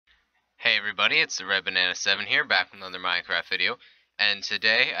everybody, it's the Red Banana 7 here, back with another Minecraft video. And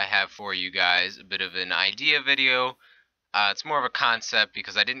today I have for you guys a bit of an idea video. It's more of a concept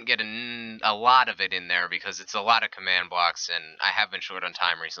because I didn't get a lot of it in there because it's a lot of command blocks and I have been short on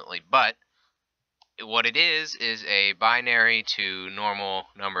time recently. But what it is a binary to normal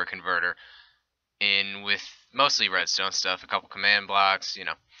number converter with mostly redstone stuff, a couple command blocks, you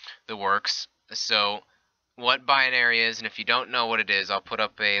know, the works. So what binary is, and if you don't know what it is, I'll put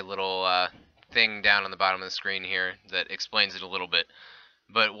up a little thing down on the bottom of the screen here that explains it a little bit.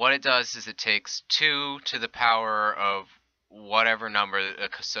 But what it does is it takes 2 to the power of whatever number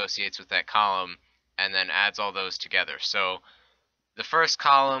associates with that column and then adds all those together. So the first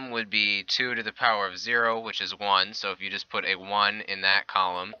column would be 2 to the power of 0, which is 1. So if you just put a 1 in that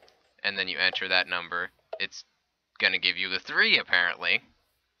column and then you enter that number, it's going to give you the 3 apparently,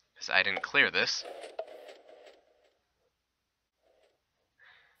 because I didn't clear this.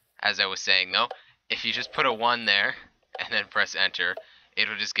 As I was saying though, if you just put a 1 there and then press enter,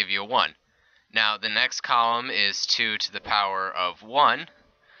 it'll just give you a 1. Now the next column is 2 to the power of 1,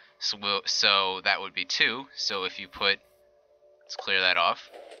 so that would be 2. So if you put, let's clear that off.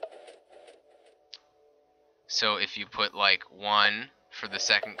 So if you put like 1 for the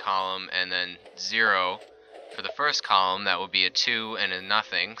second column and then 0 for the first column, that would be a 2 and a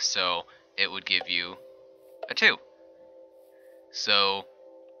nothing, so it would give you a 2. So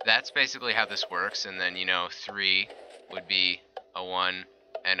that's basically how this works, and then, you know, 3 would be a 1,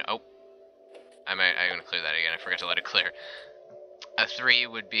 and oh, I'm gonna clear that again, I forgot to let it clear. A 3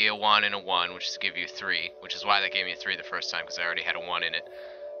 would be a 1 and a 1, which is to give you 3, which is why that gave me a 3 the first time, because I already had a 1 in it.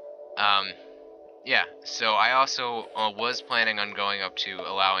 Yeah, so I also was planning on going up to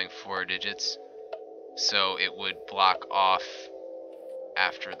allowing 4 digits, so it would block off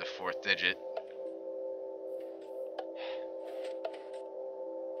after the 4th digit.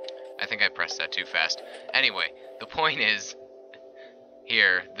 I think I pressed that too fast. Anyway, the point is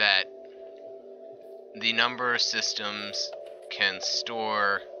here that the number systems can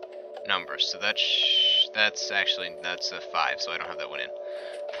store numbers. So that's a 5, so I don't have that one in.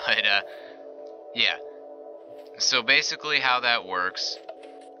 But yeah. So basically how that works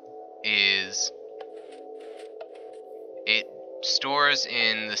is it stores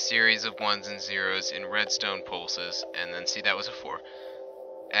in the series of 1s and 0s in redstone pulses, and then see, that was a 4.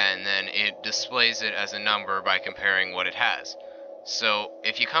 And then it displays it as a number by comparing what it has. So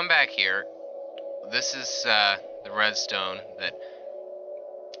if you come back here, this is the redstone that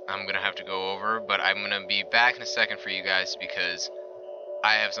I'm gonna have to go over, but I'm gonna be back in a second for you guys because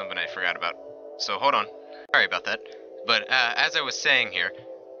I have something I forgot about. So hold on, sorry about that. But as I was saying here,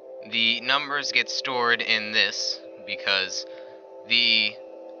 the numbers get stored in this because the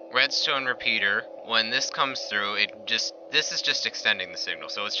redstone repeater, when this comes through, this is just extending the signal,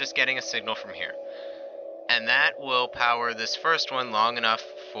 so it's just getting a signal from here. And that will power this first one long enough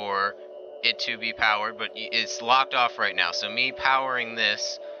for it to be powered, but it's locked off right now, so me powering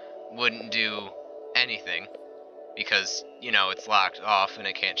this wouldn't do anything because, you know, it's locked off and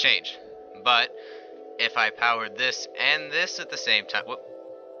it can't change. But if I powered this and this at the same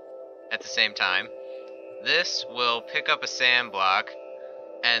time, this will pick up a sand block,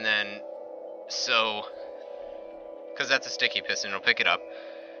 and then, so, because that's a sticky piston, it'll pick it up,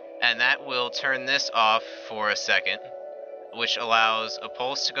 and that will turn this off for a second, which allows a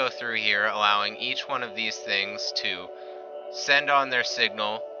pulse to go through here, allowing each one of these things to send on their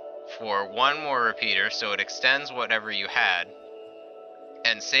signal for one more repeater, so it extends whatever you had,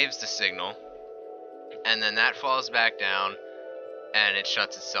 and saves the signal, and then that falls back down, and it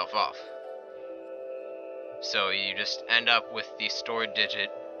shuts itself off. So you just end up with the stored digit.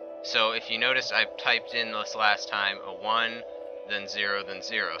 So if you notice, I typed in this last time a 1, then 0, then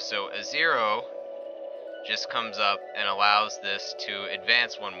 0. So a 0 just comes up and allows this to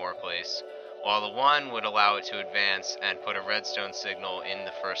advance one more place, while the 1 would allow it to advance and put a redstone signal in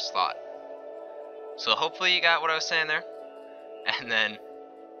the first slot. So hopefully you got what I was saying there. And then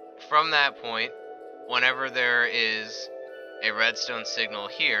from that point, whenever there is a redstone signal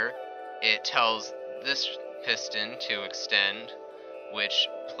here, it tells this piston to extend, which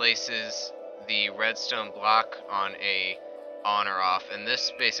places the redstone block on a on or off, and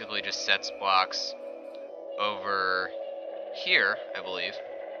this basically just sets blocks over here, I believe.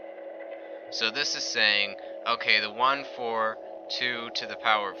 So this is saying, okay, the 1 for 2 to the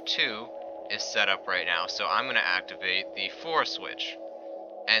power of 2 is set up right now, so I'm going to activate the 4 switch.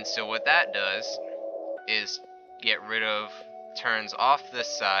 And so what that does is turns off this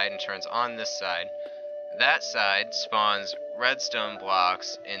side and turns on this side. That side spawns redstone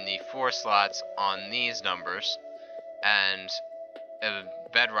blocks in the 4 slots on these numbers, and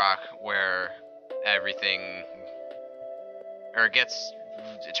bedrock where everything, or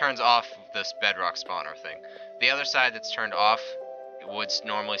it turns off this bedrock spawner thing. The other side that's turned off would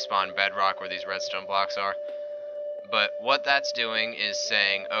normally spawn bedrock where these redstone blocks are. But what that's doing is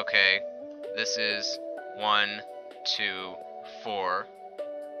saying, okay, this is 1, 2, 4.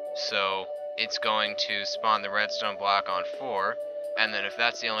 So it's going to spawn the redstone block on 4. And then if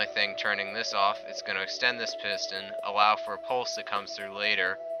that's the only thing turning this off, it's going to extend this piston, allow for a pulse that comes through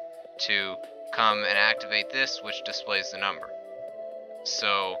later to come and activate this, which displays the number.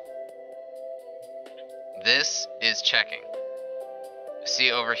 So this is checking.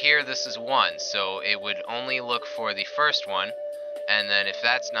 See, over here this is 1, so it would only look for the first one, and then if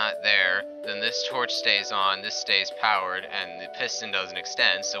that's not there, then this torch stays on, this stays powered, and the piston doesn't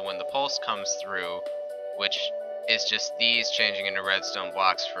extend. So when the pulse comes through, which is just these changing into redstone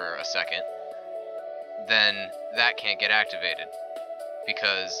blocks for a second, then that can't get activated,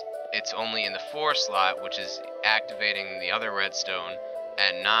 because it's only in the 4 slot, which is activating the other redstone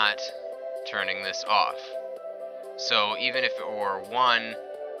and not turning this off. So even if it were 1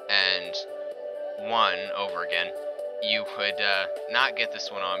 and 1 over again, you would not get this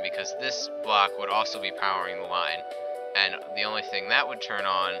one on, because this block would also be powering the line, and the only thing that would turn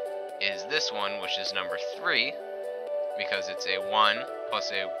on is this one, which is number 3, because it's a 1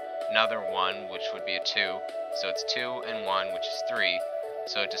 plus another 1, which would be a 2, so it's 2 and 1, which is 3,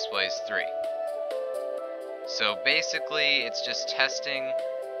 so it displays 3. So basically it's just testing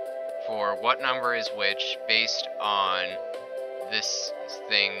for what number is which based on this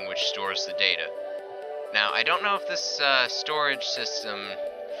thing which stores the data. Now, I don't know if this storage system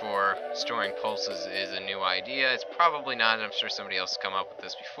for storing pulses is a new idea. It's probably not. I'm sure somebody else has come up with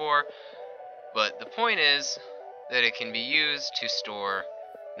this before. But the point is that it can be used to store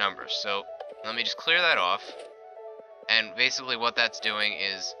numbers. So let me just clear that off. And basically what that's doing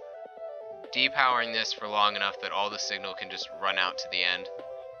is depowering this for long enough that all the signal can just run out to the end.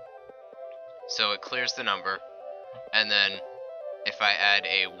 So it clears the number, and then if I add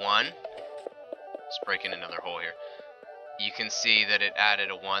a 1, let's break in another hole here, you can see that it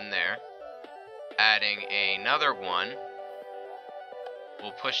added a 1 there. Adding another 1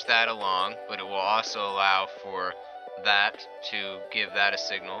 will push that along, but it will also allow for that to give that a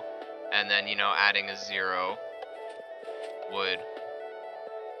signal, and then, you know, adding a 0 would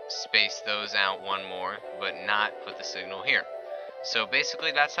space those out 1 more, but not put the signal here. So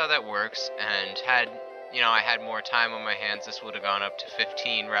basically that's how that works, and had I had more time on my hands, this would have gone up to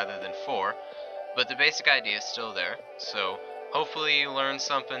 15 rather than 4, but the basic idea is still there. So hopefully you learned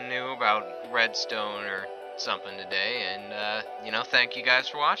something new about redstone or something today, and thank you guys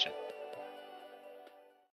for watching.